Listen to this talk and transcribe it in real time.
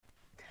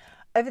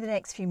Over the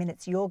next few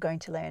minutes, you're going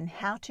to learn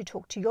how to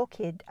talk to your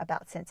kid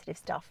about sensitive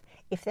stuff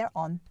if they're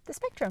on the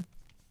spectrum.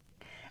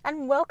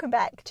 And welcome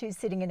back to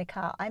Sitting in a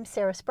Car. I'm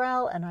Sarah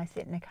Sproul, and I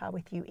sit in a car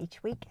with you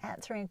each week,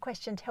 answering a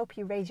question to help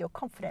you raise your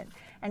confident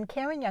and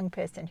caring young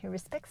person who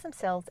respects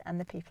themselves and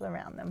the people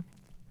around them.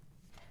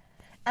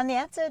 And the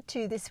answer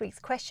to this week's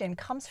question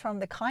comes from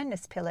the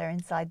kindness pillar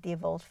inside the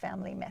Evolved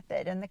Family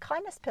Method. And the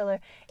kindness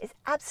pillar is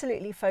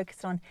absolutely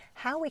focused on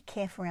how we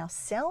care for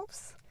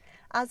ourselves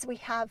as we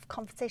have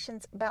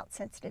conversations about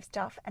sensitive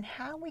stuff, and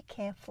how we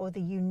care for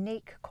the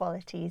unique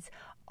qualities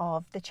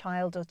of the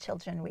child or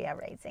children we are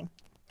raising.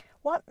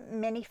 What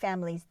many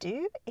families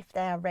do if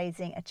they are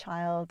raising a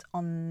child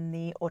on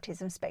the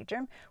autism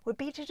spectrum would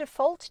be to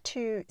default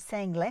to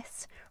saying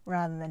less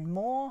rather than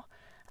more.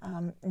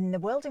 In the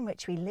world in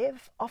which we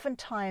live,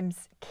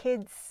 oftentimes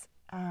kids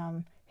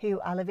who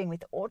are living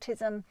with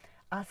autism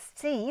are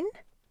seen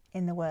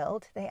in the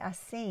world, they are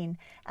seen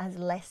as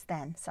less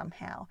than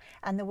somehow.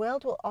 And the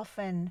world will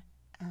often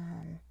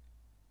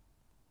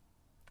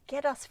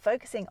get us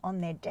focusing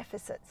on their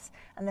deficits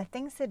and the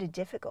things that are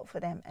difficult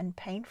for them and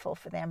painful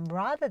for them,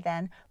 rather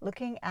than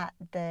looking at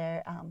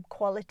the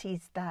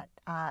qualities that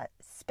are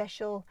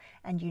special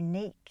and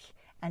unique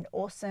and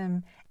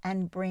awesome,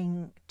 and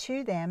bring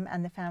to them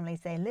and the families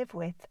they live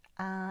with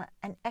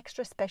an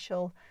extra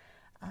special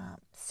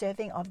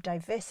serving of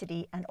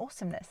diversity and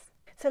awesomeness.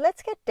 So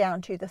let's get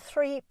down to the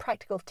 3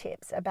 practical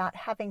tips about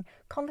having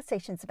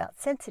conversations about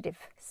sensitive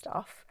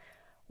stuff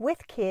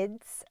with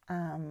kids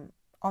on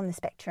the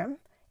spectrum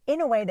in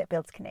a way that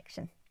builds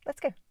connection. Let's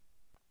go.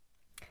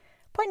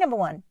 Point number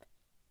 1,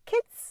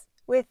 kids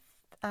with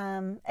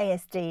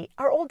ASD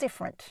are all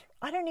different.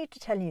 I don't need to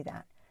tell you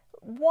that.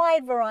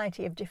 Wide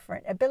variety of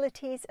different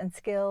abilities and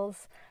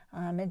skills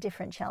and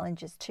different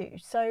challenges too.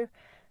 So,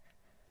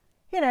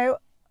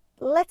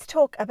 let's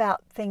talk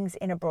about things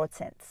in a broad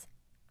sense.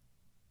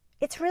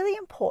 It's really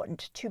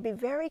important to be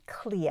very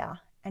clear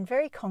and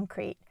very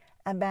concrete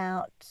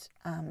about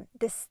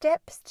the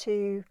steps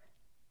to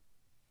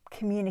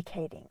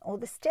communicating, or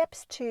the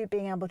steps to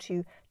being able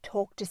to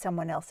talk to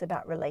someone else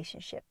about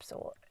relationships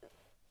or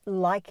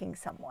liking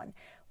someone.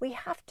 We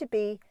have to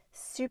be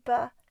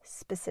super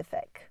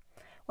specific.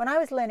 When I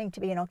was learning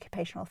to be an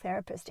occupational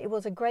therapist, it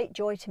was a great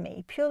joy to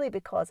me, purely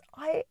because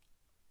I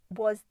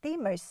was the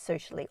most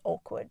socially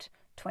awkward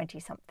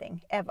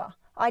 20-something ever.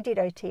 I did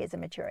OT as a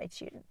mature age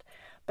student.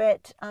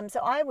 But so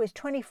I was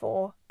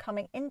 24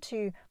 coming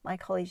into my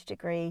college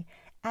degree,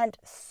 and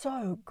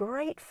so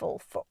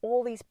grateful for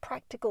all these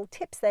practical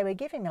tips they were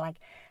giving me, like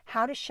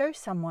how to show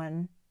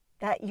someone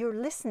that you're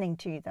listening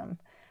to them.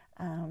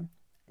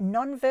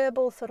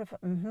 Non-verbal sort of,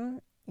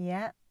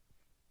 yeah,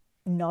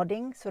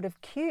 nodding sort of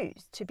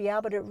cues to be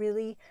able to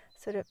really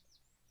sort of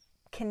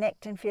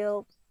connect and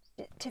feel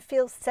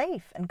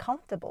safe and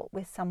comfortable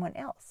with someone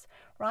else,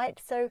 right?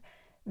 So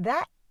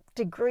that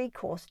degree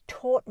course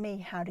taught me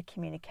how to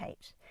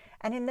communicate.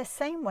 And in the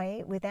same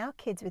way with our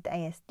kids with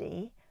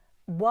ASD,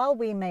 while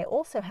we may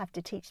also have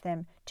to teach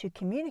them to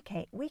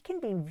communicate, we can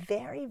be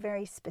very,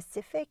 very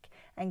specific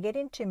and get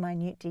into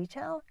minute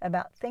detail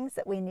about things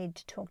that we need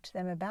to talk to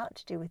them about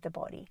to do with the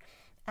body.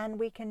 And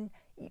we can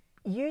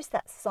use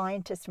that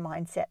scientist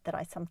mindset that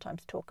I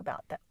sometimes talk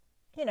about, that,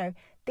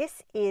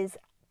 this is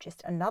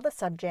just another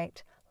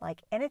subject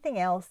like anything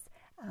else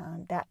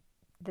that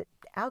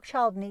our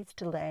child needs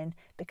to learn,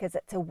 because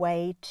it's a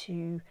way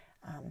to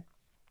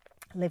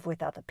live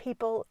with other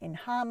people in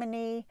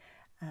harmony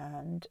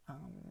and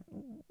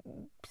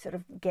sort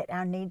of get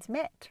our needs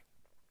met.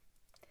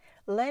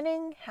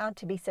 Learning how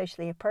to be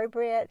socially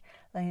appropriate,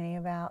 learning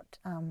about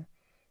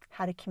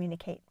how to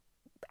communicate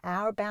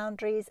our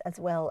boundaries, as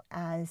well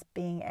as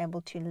being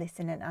able to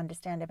listen and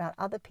understand about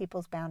other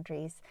people's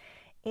boundaries,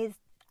 is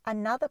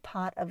another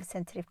part of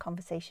sensitive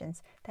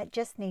conversations that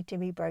just need to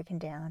be broken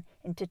down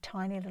into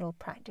tiny little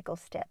practical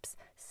steps,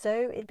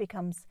 so it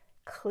becomes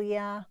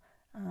clear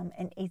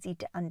and easy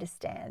to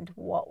understand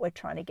what we're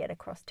trying to get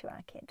across to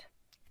our kid.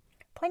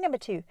 Point number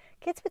 2,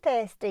 kids with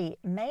ASD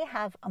may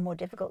have a more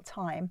difficult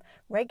time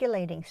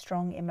regulating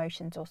strong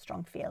emotions or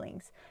strong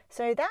feelings.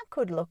 So that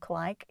could look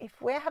like,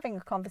 if we're having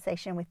a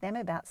conversation with them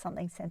about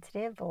something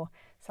sensitive or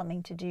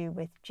something to do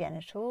with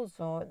genitals,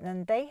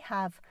 then they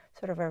have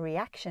sort of a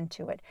reaction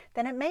to it,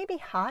 then it may be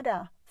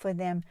harder for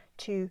them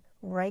to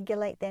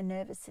regulate their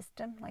nervous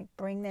system, like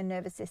bring their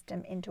nervous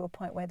system into a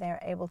point where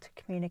they're able to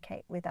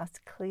communicate with us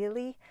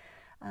clearly.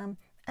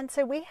 And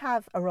so we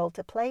have a role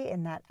to play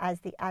in that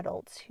as the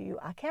adults who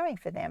are caring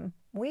for them.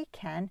 We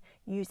can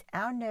use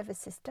our nervous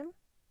system,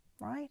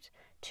 right,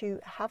 to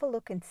have a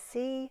look and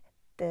see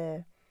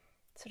the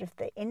sort of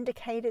the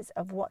indicators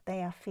of what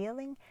they are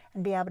feeling,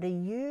 and be able to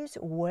use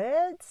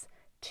words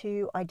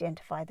to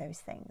identify those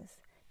things,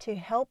 to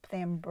help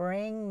them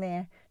bring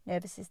their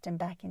nervous system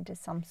back into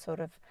some sort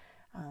of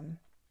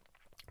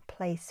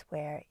place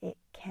where it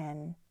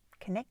can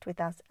connect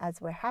with us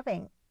as we're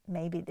having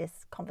maybe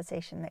this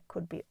conversation that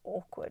could be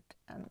awkward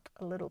and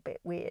a little bit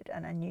weird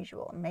and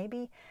unusual.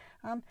 Maybe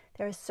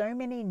there are so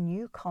many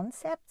new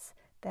concepts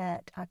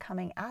that are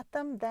coming at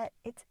them, that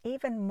it's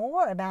even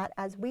more about,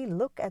 as we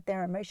look at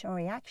their emotional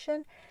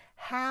reaction,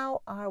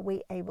 how are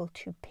we able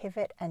to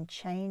pivot and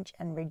change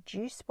and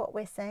reduce what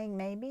we're saying,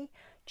 maybe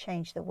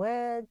change the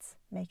words,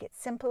 make it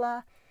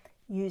simpler,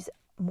 use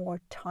more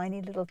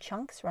tiny little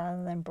chunks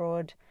rather than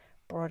broad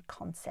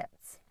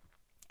concepts.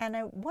 And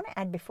I want to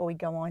add before we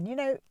go on,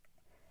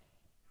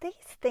 these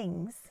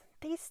things,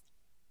 these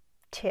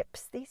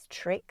tips, these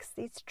tricks,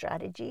 these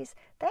strategies,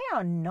 they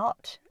are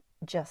not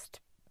just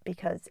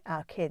because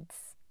our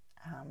kids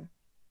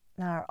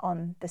are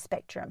on the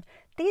spectrum.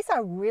 These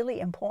are really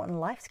important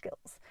life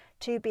skills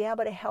to be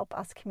able to help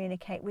us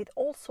communicate with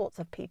all sorts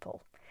of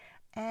people.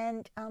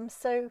 And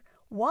so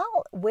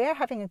while we're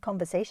having a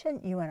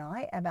conversation, you and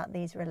I, about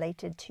these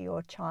related to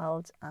your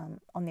child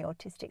on the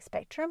autistic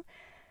spectrum,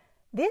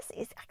 this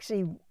is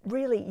actually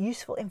really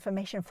useful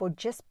information for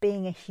just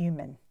being a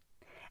human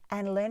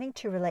and learning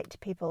to relate to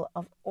people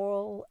of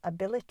all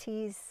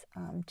abilities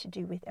to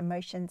do with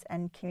emotions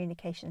and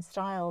communication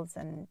styles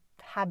and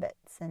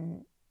habits.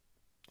 And,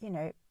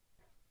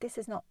 this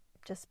is not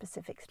just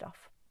specific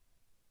stuff.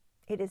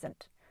 It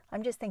isn't.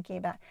 I'm just thinking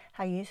about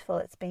how useful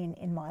it's been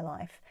in my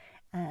life.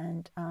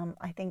 And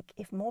I think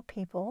if more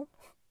people,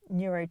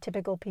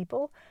 neurotypical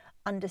people,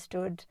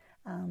 understood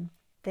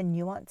the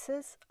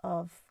nuances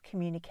of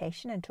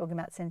communication and talking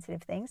about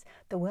sensitive things,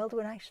 the world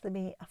would actually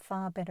be a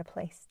far better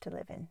place to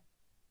live in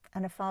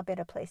and a far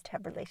better place to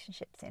have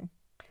relationships in.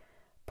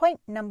 Point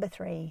number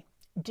 3,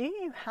 do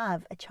you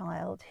have a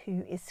child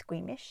who is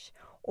squeamish,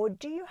 or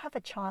do you have a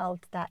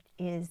child that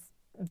is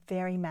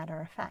very matter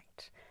of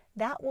fact?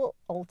 That will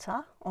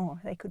alter,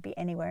 or they could be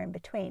anywhere in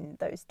between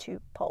those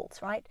two poles,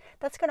 right?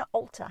 That's going to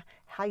alter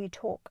how you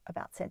talk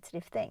about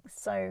sensitive things.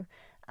 So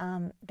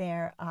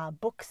there are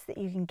books that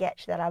you can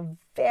get that are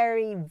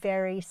very,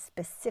 very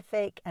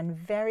specific and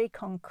very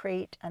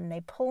concrete, and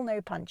they pull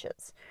no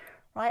punches,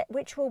 right?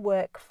 Which will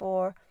work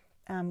for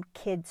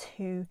kids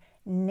who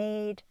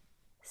need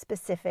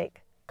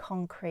specific,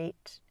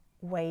 concrete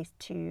ways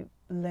to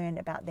learn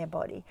about their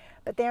body.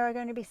 But there are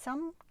going to be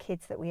some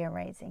kids that we are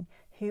raising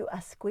who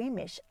are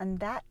squeamish, and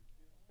that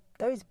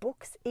those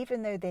books,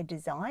 even though they're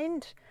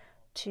designed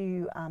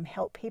to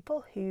help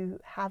people who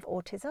have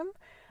autism,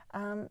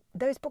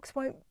 those books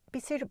won't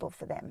be suitable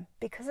for them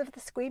because of the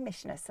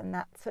squeamishness and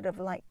that sort of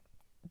like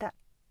that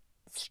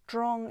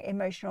strong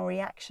emotional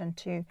reaction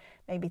to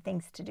maybe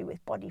things to do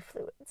with body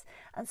fluids.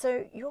 And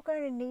so you're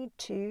going to need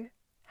to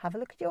have a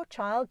look at your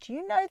child.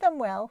 You know them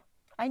well.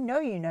 I know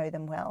you know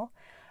them well.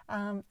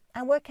 And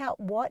work out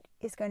what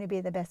is going to be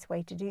the best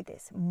way to do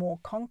this. More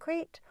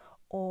concrete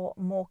or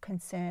more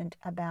concerned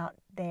about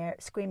their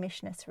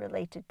squeamishness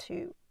related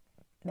to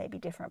maybe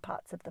different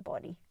parts of the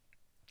body.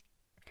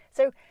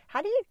 So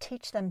how do you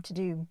teach them to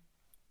do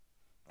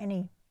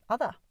any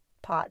other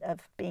part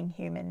of being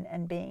human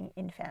and being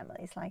in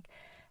families? Like,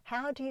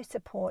 how do you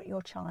support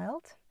your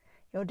child,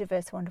 your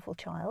diverse, wonderful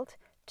child,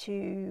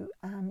 to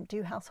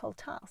do household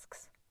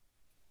tasks?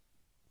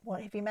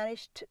 What have you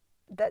managed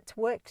that's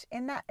worked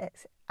in that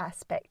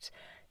aspect?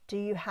 Do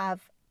you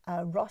have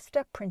a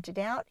roster printed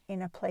out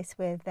in a place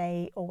where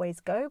they always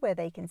go, where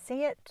they can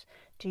see it?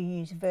 Do you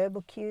use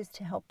verbal cues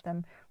to help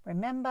them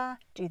remember?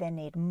 Do they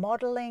need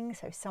modeling,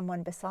 so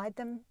someone beside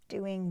them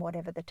doing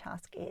whatever the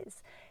task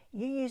is?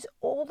 You use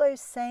all those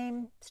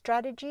same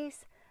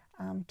strategies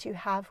to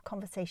have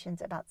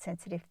conversations about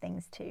sensitive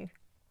things too.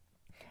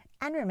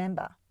 And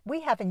remember,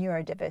 we have a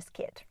neurodiverse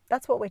kid.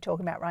 That's what we're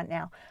talking about right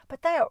now.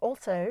 But they are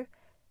also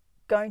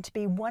going to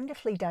be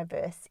wonderfully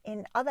diverse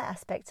in other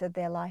aspects of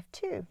their life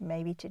too,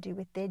 maybe to do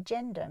with their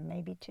gender,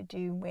 maybe to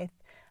do with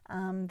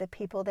the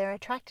people they're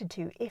attracted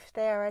to, if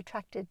they're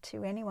attracted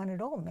to anyone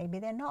at all. Maybe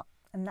they're not,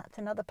 and that's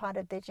another part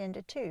of their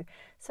gender too.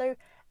 So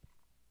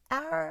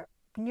our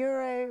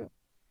neuro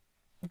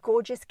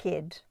gorgeous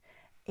kid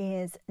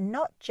is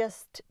not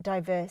just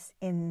diverse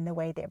in the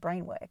way their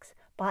brain works,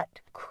 but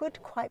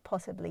could quite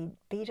possibly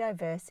be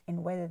diverse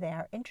in whether they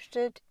are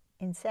interested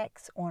in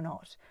sex or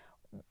not,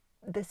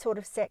 the sort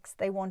of sex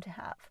they want to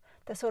have,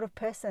 the sort of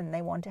person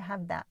they want to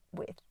have that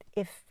with,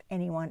 if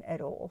anyone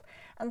at all.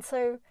 And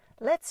so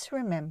let's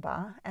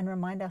remember and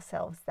remind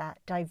ourselves that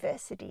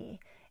diversity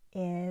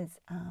is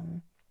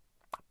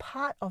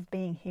part of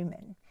being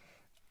human,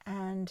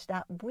 and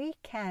that we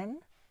can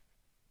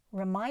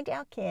remind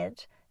our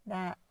kid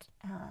that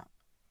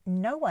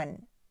no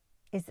one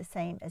is the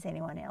same as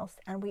anyone else,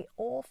 and we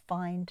all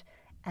find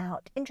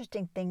out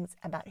interesting things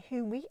about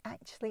who we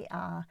actually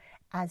are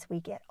as we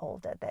get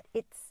older, that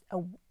it's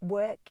a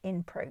work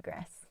in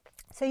progress.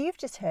 So you've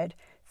just heard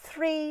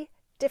 3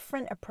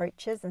 different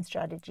approaches and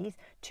strategies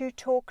to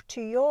talk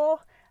to your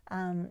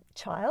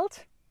child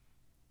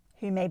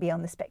who may be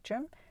on the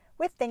spectrum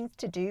with things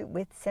to do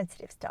with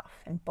sensitive stuff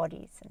and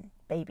bodies and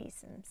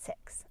babies and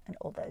sex and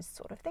all those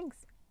sort of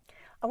things.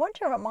 I want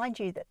to remind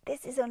you that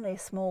this is only a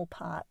small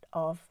part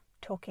of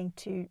talking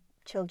to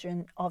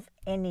children of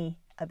any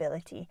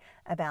ability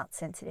about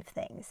sensitive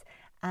things.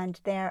 And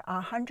there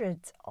are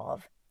hundreds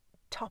of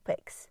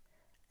topics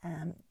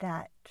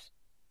that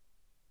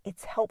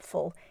it's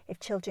helpful if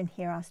children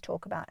hear us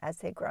talk about as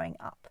they're growing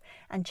up.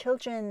 And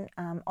children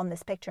on the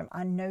spectrum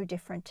are no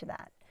different to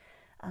that.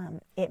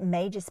 It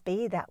may just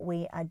be that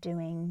we are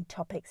doing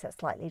topics at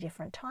slightly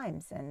different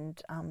times,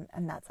 and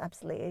that's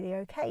absolutely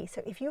okay.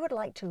 So if you would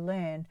like to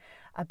learn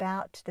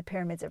about the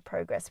Pyramids of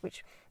Progress,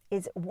 which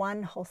is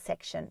one whole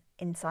section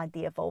inside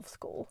the Evolve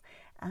School,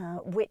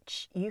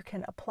 which you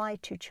can apply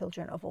to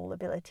children of all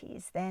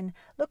abilities, then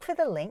look for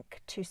the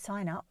link to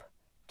sign up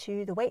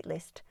to the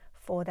waitlist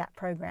for that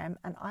program,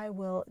 and I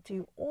will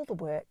do all the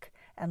work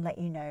and let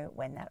you know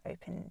when that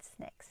opens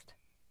next.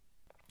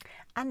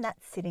 And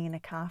that's Sitting in a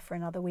Car for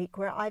Another Week,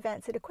 where I've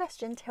answered a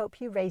question to help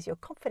you raise your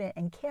confident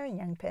and caring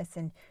young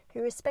person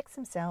who respects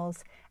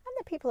themselves and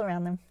the people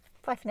around them.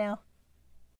 Bye for now.